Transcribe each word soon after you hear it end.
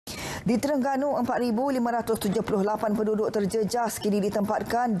Di Terengganu, 4,578 penduduk terjejas kini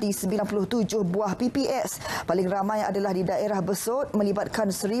ditempatkan di 97 buah PPS. Paling ramai adalah di daerah Besut melibatkan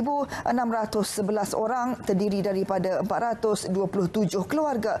 1,611 orang terdiri daripada 427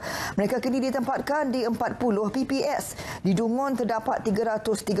 keluarga. Mereka kini ditempatkan di 40 PPS. Di Dungun terdapat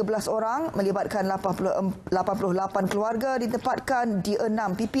 313 orang melibatkan 88 keluarga ditempatkan di 6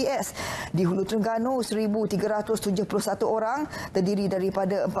 PPS. Di Hulu Terengganu, 1,371 orang terdiri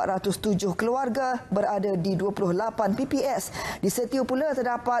daripada 407 keluarga berada di 28 PPS. Di Setiu pula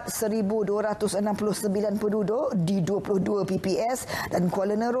terdapat 1,269 penduduk di 22 PPS dan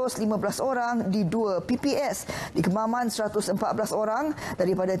Kuala Nerus 15 orang di 2 PPS. Di Kemaman 114 orang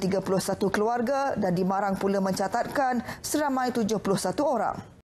daripada 31 keluarga dan di Marang pula mencatatkan seramai 71 orang.